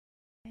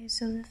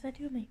So this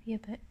video might be a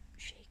bit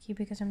shaky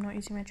because I'm not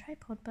using my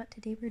tripod, but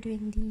today we're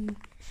doing the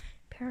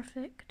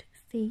perfect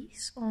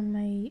face on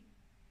my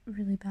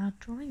really bad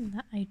drawing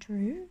that I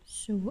drew.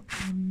 So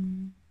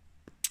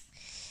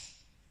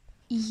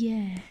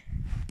yeah.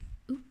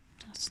 Oop,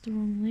 that's the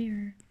wrong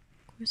layer.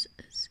 Of course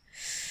it is.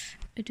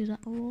 I do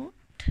that a lot.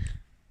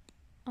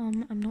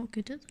 I'm not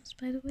good at this,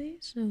 by the way,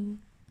 so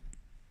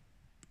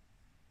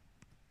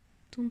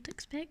don't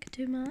expect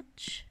too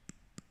much.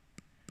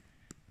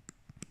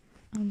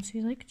 So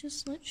you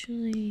just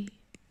literally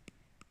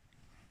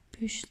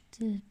push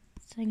the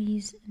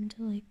thingies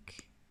into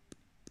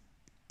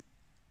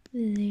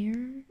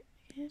there,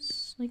 I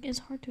guess. It's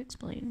hard to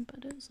explain,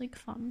 but it's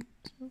fun.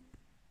 So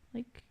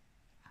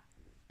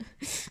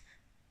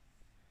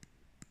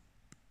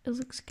it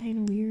looks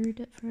kind of weird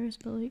at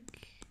first, but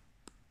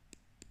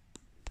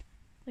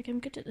I'm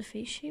good at the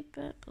face shape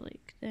bit, but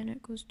then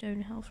it goes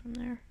downhill from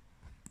there.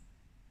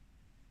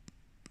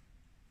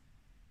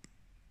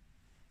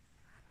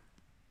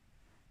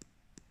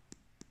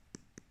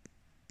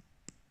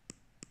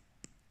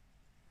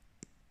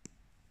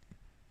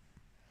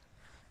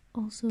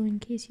 Also, in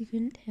case you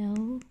couldn't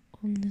tell,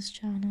 on this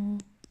channel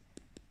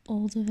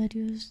all the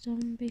videos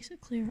done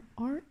basically are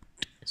art,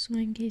 so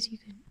in case you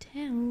couldn't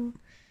tell,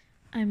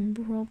 I'm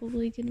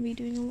probably going to be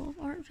doing a lot of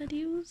art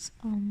videos.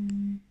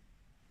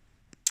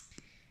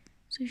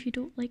 So if you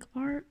don't like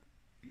art,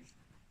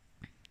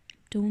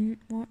 don't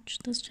watch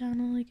this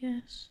channel, I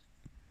guess.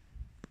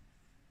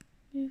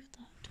 Move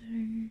that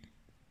down.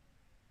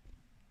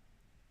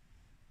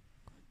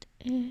 Go to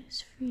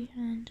S,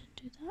 freehand, and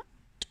do that.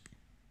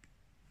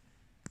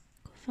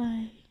 Go 5.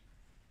 Make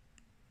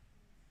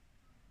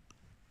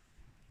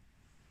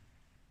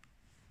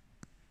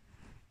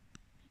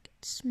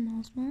it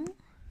small.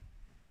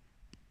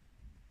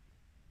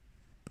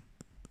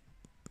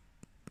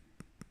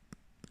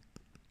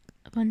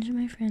 A bunch of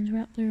my friends were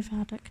up there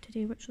Vaduk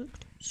today, which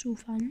looked so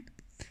fun.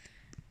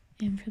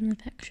 From the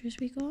pictures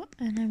we got,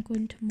 and I'm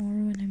going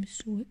tomorrow and I'm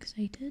so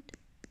excited.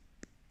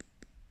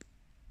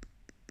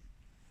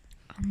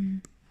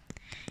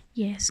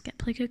 Yeah,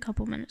 skip a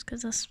couple minutes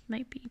because this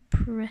might be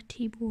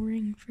pretty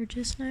boring for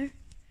just now.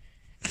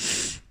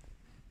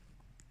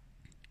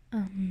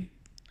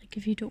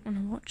 If you don't want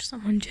to watch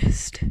someone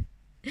just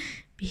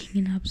being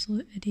an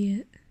absolute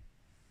idiot.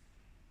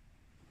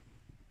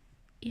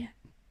 Yeah.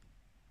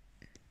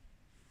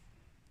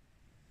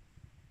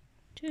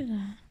 Do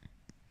that.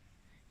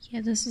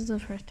 Yeah, this is the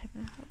first time I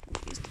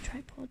have used the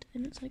tripod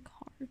and it's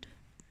hard.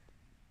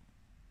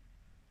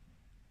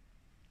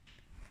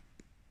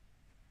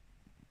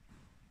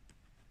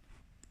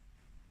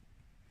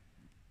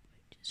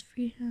 Just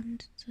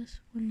freehand this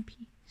one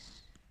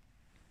piece.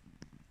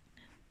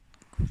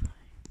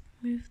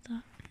 Move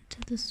that into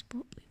the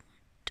spot we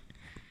want.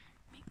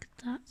 Make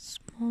that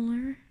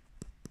smaller.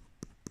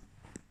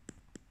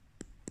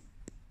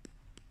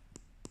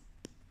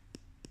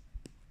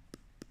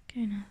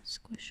 Kind of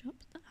squish up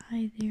the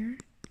eye there.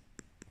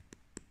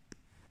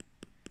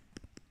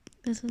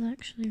 This is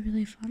actually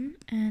really fun,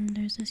 and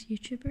there's this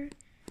YouTuber,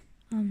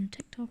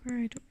 TikToker,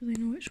 I don't really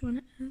know which one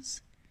it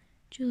is,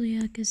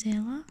 Julia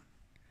Gazella,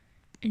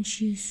 and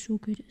she is so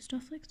good at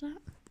stuff like that.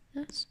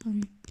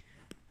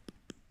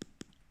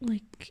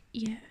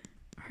 Yeah,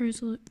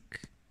 hers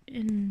look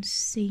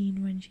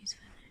insane when she's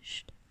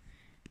finished.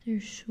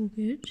 They're so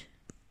good.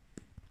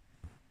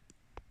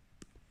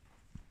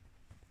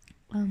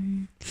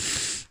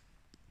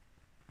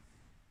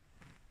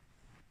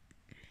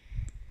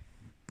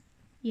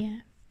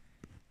 Yeah,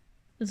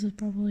 this is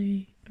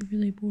probably a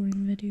really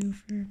boring video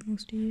for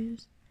most of you,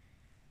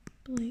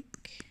 but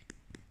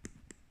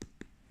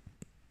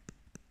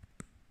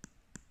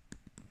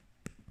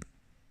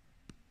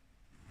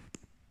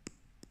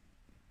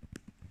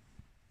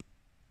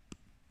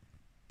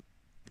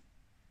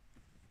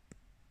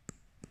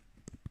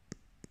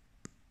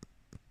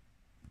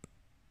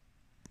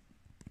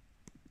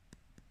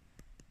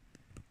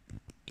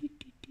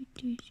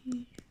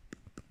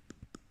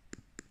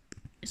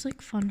it's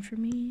fun for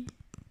me,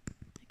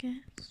 I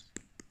guess.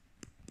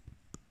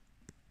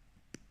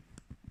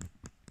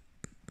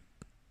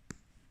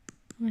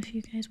 If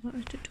you guys want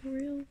a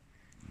tutorial,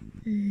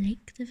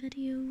 like the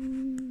video.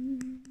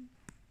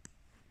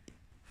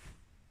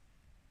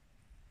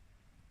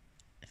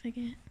 If I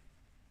get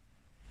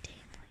 10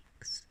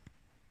 likes,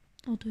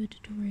 I'll do a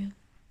tutorial.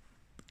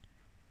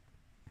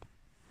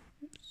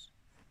 Oops.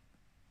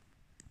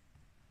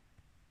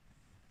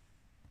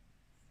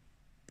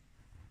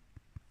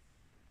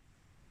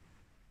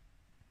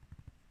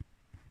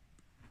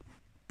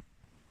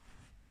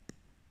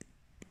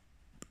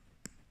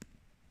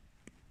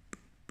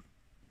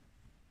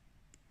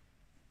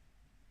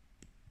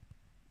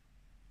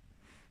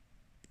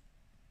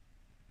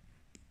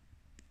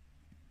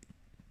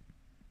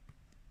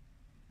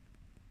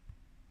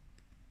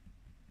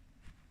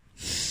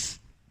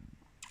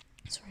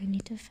 Sorry, I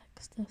need to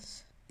fix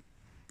this.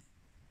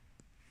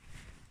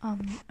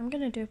 I'm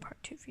gonna do a part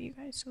 2 for you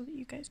guys so that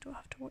you guys don't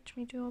have to watch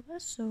me do all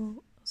this.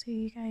 So I'll see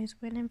you guys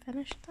when I'm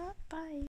finished that. Bye.